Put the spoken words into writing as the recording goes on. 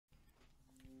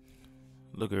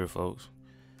Look here, folks.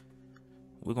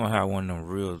 We're gonna have one of them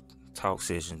real talk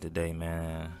sessions today,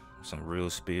 man. Some real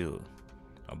spill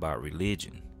about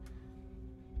religion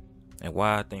and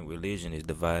why I think religion is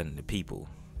dividing the people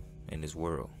in this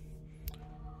world.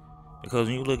 Because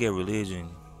when you look at religion,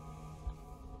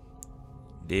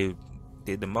 did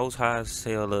the Most High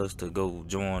tell us to go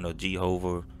join a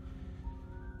Jehovah?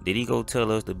 Did he go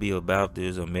tell us to be a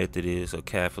Baptist or Methodist or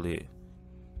Catholic?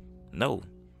 No.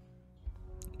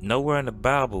 Nowhere in the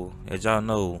Bible, as y'all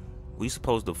know, we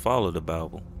supposed to follow the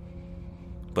Bible.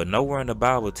 But nowhere in the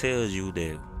Bible tells you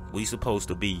that we supposed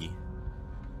to be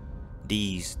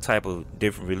these type of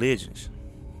different religions.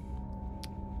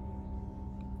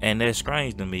 And that's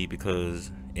strange to me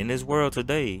because in this world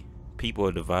today, people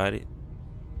are divided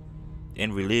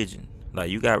in religion.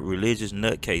 Like, you got religious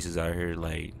nutcases out here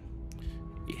like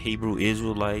Hebrew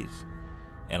Israelites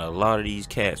and a lot of these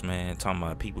cats, man, talking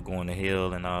about people going to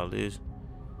hell and all this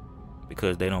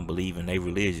because they don't believe in their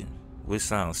religion, which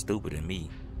sounds stupid to me.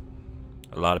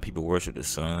 A lot of people worship the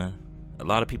sun. A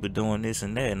lot of people doing this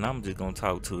and that, and I'm just gonna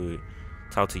talk to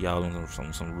y'all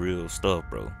on some real stuff,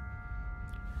 bro.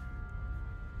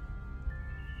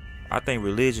 I think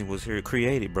religion was here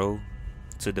created, bro,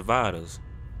 to divide us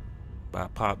by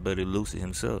Pop Buddy Lucy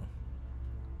himself.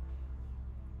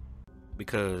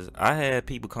 Because I had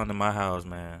people come to my house,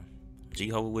 man,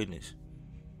 Jehovah Witness,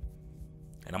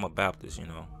 and I'm a Baptist, you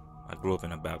know. I grew up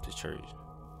in a Baptist church.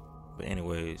 But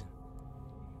anyways,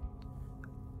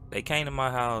 they came to my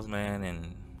house, man,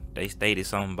 and they stated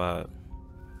something about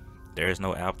there's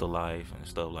no afterlife and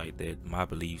stuff like that. My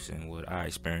beliefs and what I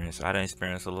experienced. I done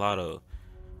experienced a lot of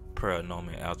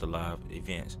paranormal afterlife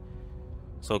events.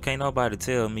 So can't nobody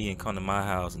tell me and come to my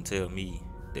house and tell me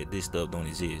that this stuff don't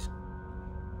exist.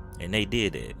 And they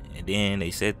did that. And then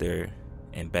they sat there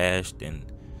and bashed and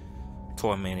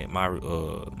tormented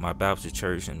my Baptist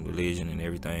church and religion and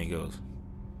everything else.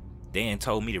 Then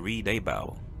told me to read their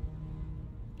Bible.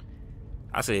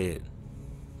 I said,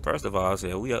 first of all,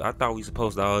 I thought we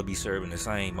supposed to all be serving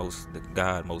the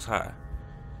God Most High.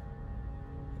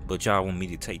 But y'all want me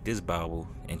to take this Bible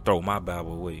and throw my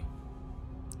Bible away.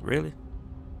 Really?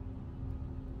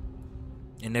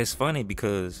 And that's funny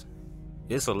because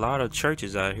there's a lot of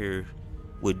churches out here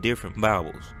with different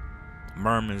Bibles,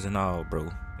 Mormons and all, bro.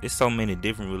 There's so many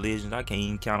different religions, I can't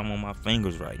even count them on my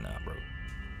fingers right now, bro.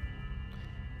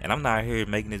 And I'm not here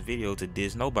making this video to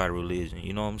diss nobody's religion,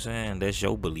 you know what I'm saying? That's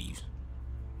your beliefs.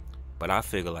 But I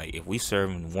figure, like, if we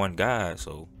serving one God,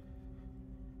 so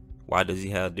why does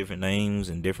he have different names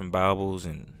and different Bibles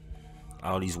and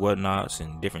all these whatnots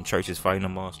and different churches fighting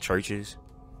amongst churches?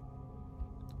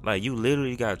 Like, you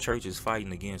literally got churches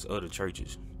fighting against other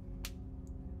churches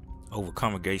over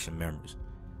congregation members.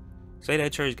 Say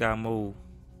that church got more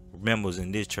members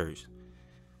than this church.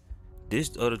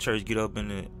 This other church get up in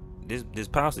the this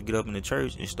pastor get up in the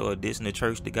church and start dissing the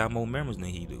church that got more members than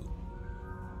he do.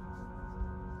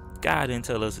 God didn't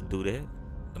tell us to do that.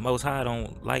 The Most High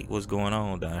don't like what's going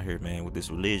on down here, man, with this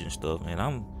religion stuff, man.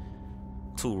 I'm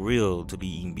too real to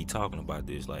even be talking about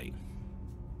this, like,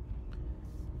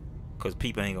 cause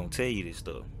people ain't gonna tell you this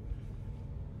stuff.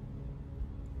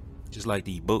 Just like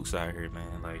these books out here,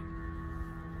 man. Like,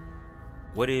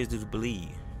 what is to believe?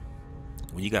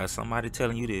 When you got somebody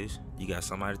telling you this, you got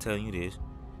somebody telling you this,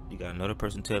 you got another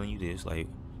person telling you this, like,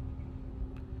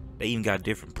 they even got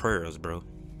different prayers, bro.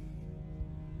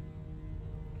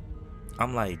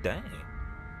 I'm like, dang.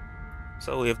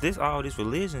 So if all this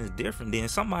religion is different, then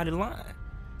somebody lying.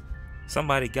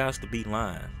 Somebody got to be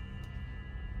lying.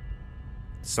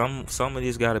 Some of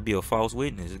this got to be a false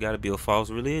witness. It's got to be a false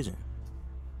religion.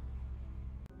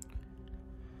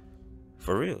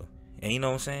 For real. And you know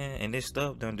what I'm saying? And this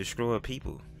stuff done destroy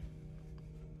people.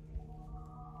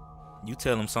 You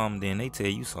tell them something, then they tell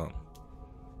you something.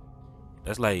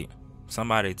 That's like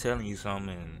somebody telling you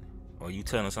something, or you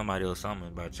telling somebody else something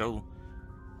about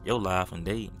your life, and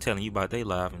they telling you about their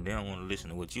life, and they don't want to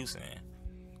listen to what you saying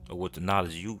or what the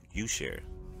knowledge you share.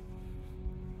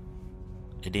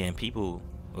 And then people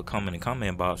will come in the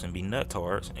comment box and be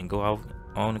nuttards and go off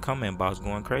on the comment box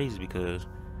going crazy because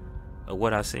of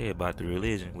what I said about the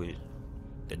religion, which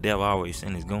the devil always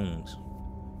send his goons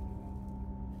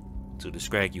to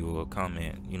distract you or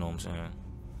comment, you know what I'm saying?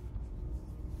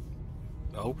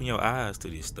 Open your eyes to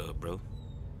this stuff, bro.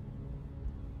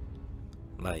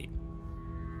 Like,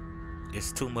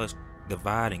 it's too much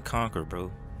divide and conquer,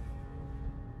 bro.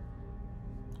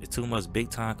 It's too much big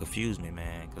time confusement,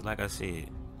 man. Cause like I said,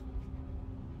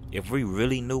 if we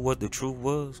really knew what the truth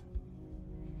was,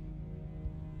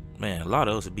 man, a lot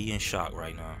of us would be in shock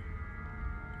right now.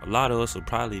 A lot of us would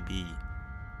probably be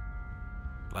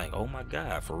like, oh my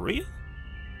God, for real?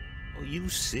 Are you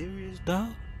serious,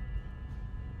 dog?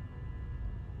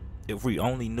 If we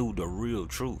only knew the real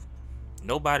truth.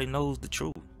 Nobody knows the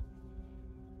truth.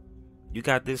 You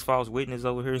got this false witness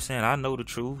over here saying, I know the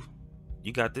truth.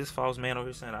 You got this false man over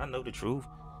here saying, I know the truth.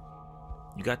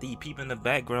 You got these people in the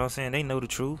background saying they know the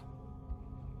truth.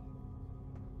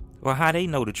 Well, how they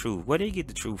know the truth? Where they get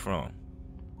the truth from?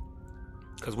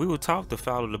 Because we were taught to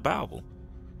follow the Bible.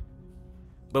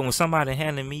 But when somebody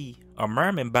handed me a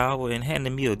Mormon Bible and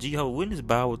handed me a Jehovah's Witness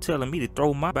Bible telling me to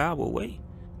throw my Bible away.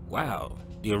 Wow.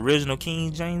 The original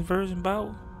King James Version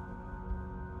Bible?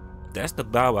 That's the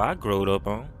Bible I growed up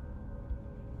on.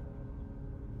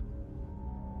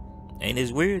 And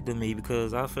it's weird to me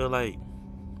because I feel like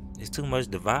it's too much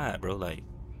divide, bro. Like,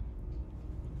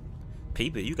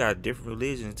 people, you got different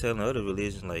religions telling other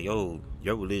religions like, yo,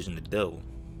 your religion the devil.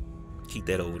 Keep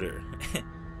that over there.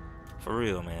 For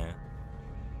real, man.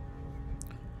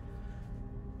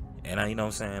 And you know what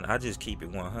I'm saying? I just keep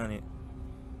it 100.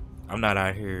 I'm not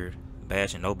out here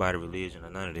bashing nobody's religion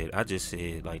or none of that. I just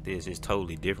said like this, it's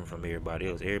totally different from everybody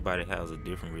else. Everybody has a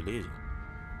different religion.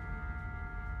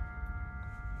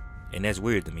 And that's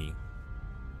weird to me.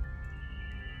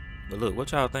 But look,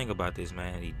 what y'all think about this,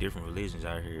 man? These different religions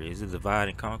out here. Is it divide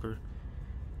and conquer?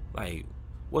 Like,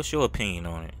 what's your opinion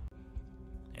on it?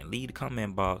 And leave the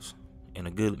comment box in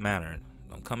a good manner.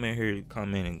 Don't come in here,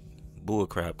 comment and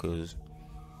bullcrap, because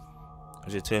I'm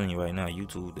just telling you right now,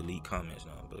 YouTube delete comments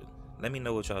now. But let me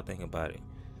know what y'all think about it.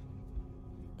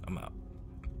 I'm out.